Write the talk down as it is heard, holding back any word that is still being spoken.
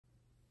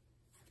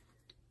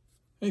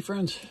Hey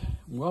friends,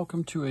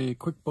 welcome to a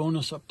quick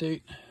bonus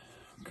update.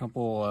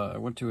 I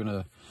went to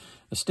an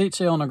estate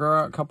sale and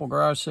a couple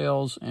garage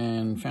sales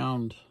and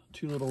found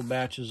two little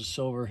batches of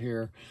silver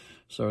here.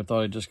 So I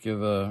thought I'd just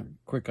give a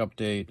quick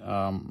update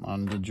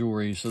on the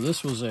jewelry. So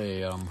this was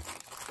a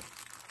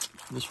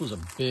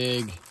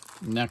big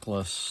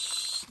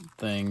necklace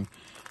thing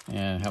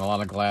and had a lot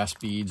of glass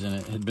beads, and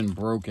it had been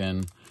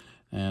broken.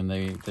 And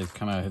they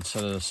kind of had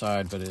set it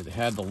aside, but it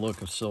had the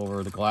look of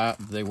silver.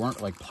 They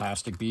weren't like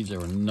plastic beads; they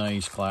were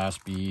nice glass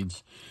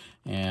beads.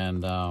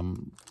 And I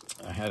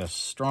had a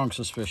strong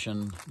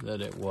suspicion that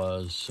it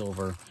was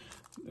silver,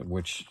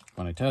 which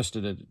when I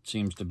tested it, it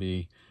seems to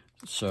be.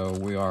 So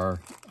we are.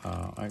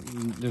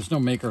 There's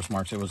no maker's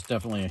marks. It was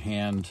definitely a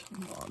hand,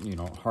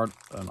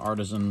 an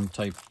artisan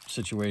type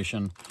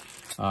situation,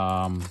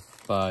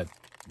 but.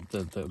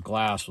 The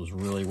glass was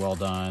really well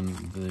done.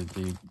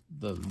 The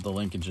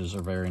linkages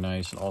are very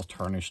nice. All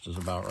tarnished is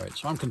about right.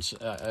 So I'm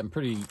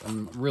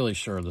really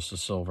sure this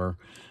is silver.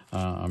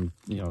 I'm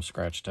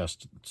scratch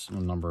tested a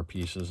number of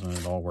pieces and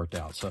it all worked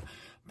out. So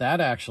that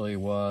actually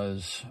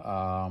was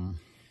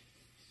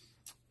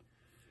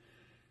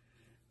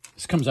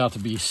this comes out to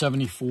be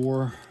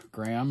 74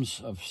 grams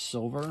of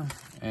silver,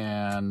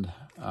 and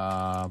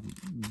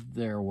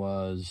there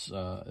was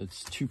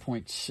it's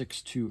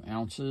 2.62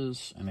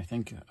 ounces, and I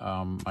think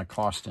my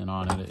cost in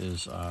on it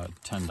is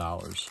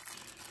 $10.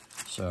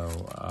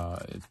 So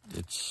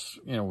it's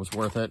it was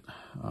worth it.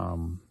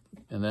 And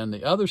then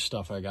the other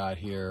stuff I got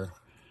here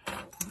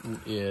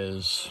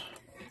is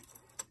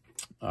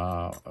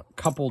a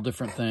couple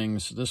different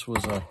things. This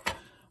was a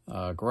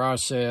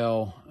garage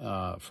sale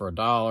for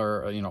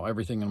 $1.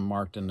 Everything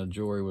marked in the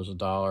jewelry was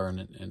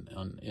 $1, and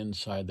on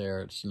inside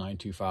there it's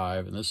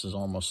 $9.25, and this is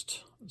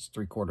it's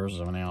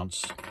 3/4 of an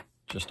ounce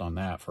just on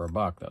that for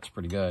 $1. That's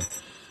pretty good.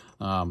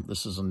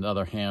 This is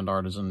another hand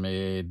artisan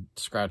made,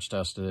 scratch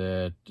tested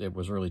it. It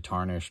was really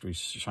tarnished. We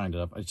shined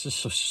it up. It's just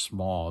so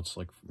small. It's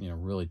like,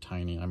 really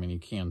tiny. I mean, you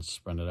can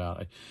spend it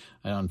out.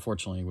 I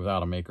unfortunately,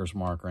 without a maker's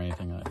mark or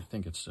anything, I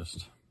think it's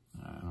just,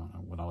 I don't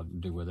know what I'll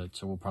do with it,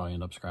 so we'll probably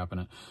end up scrapping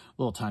it.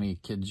 Little tiny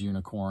kid's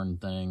unicorn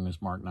thing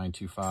is marked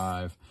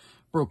 $9.25.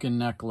 Broken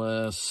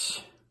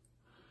necklace.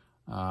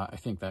 I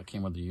think that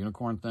came with the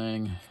unicorn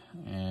thing.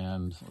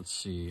 And let's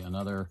see,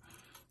 another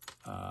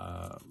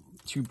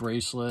 2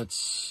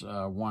 bracelets.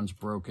 One's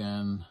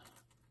broken,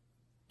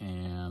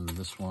 and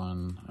this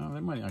one,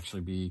 they might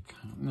actually be,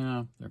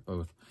 no,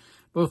 they're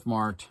both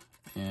marked.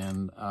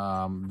 And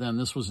then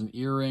this was an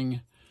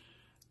earring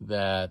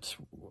that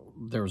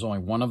there was only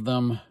one of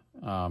them,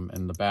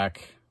 and the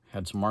back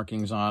had some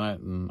markings on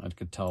it, and I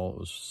could tell it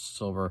was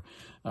silver.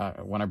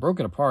 When I broke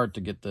it apart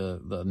to get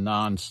the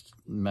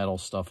non-metal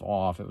stuff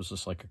off, it was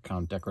just like a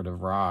kind of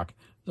decorative rock. It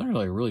was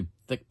actually a really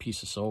thick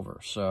piece of silver,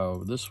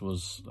 so this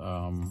was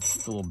a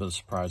little bit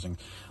surprising.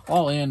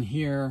 All in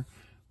here,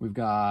 we've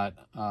got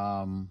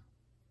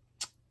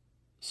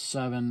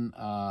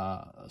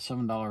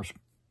 $7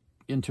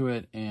 into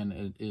it, and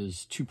it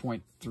is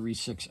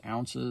 2.36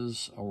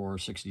 ounces or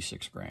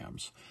 66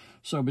 grams.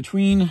 So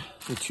between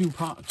the two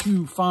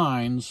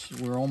finds,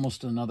 we're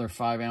almost another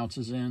 5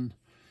 ounces in,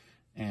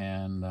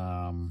 and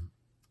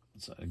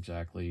it's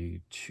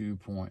exactly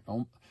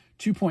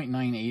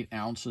 2.98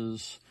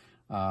 ounces,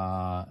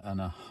 and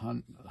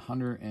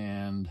 100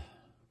 and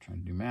trying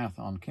to do math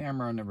on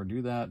camera, never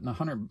do that.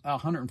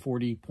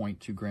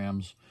 140.2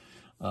 grams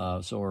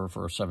silver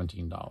for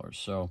 $17.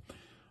 So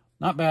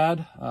not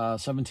bad.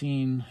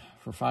 17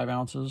 for 5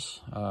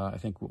 ounces. I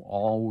think we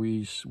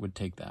always would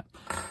take that.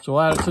 So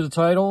we'll add it to the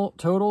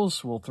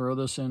totals. We'll throw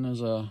this in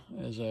as a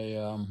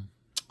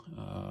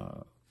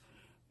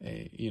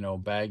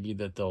baggie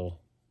that they'll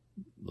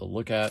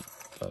look at.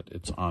 But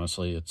it's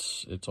honestly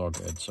it's all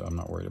good. So I'm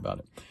not worried about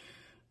it.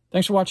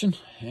 Thanks for watching,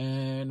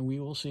 and we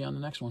will see you on the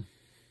next one.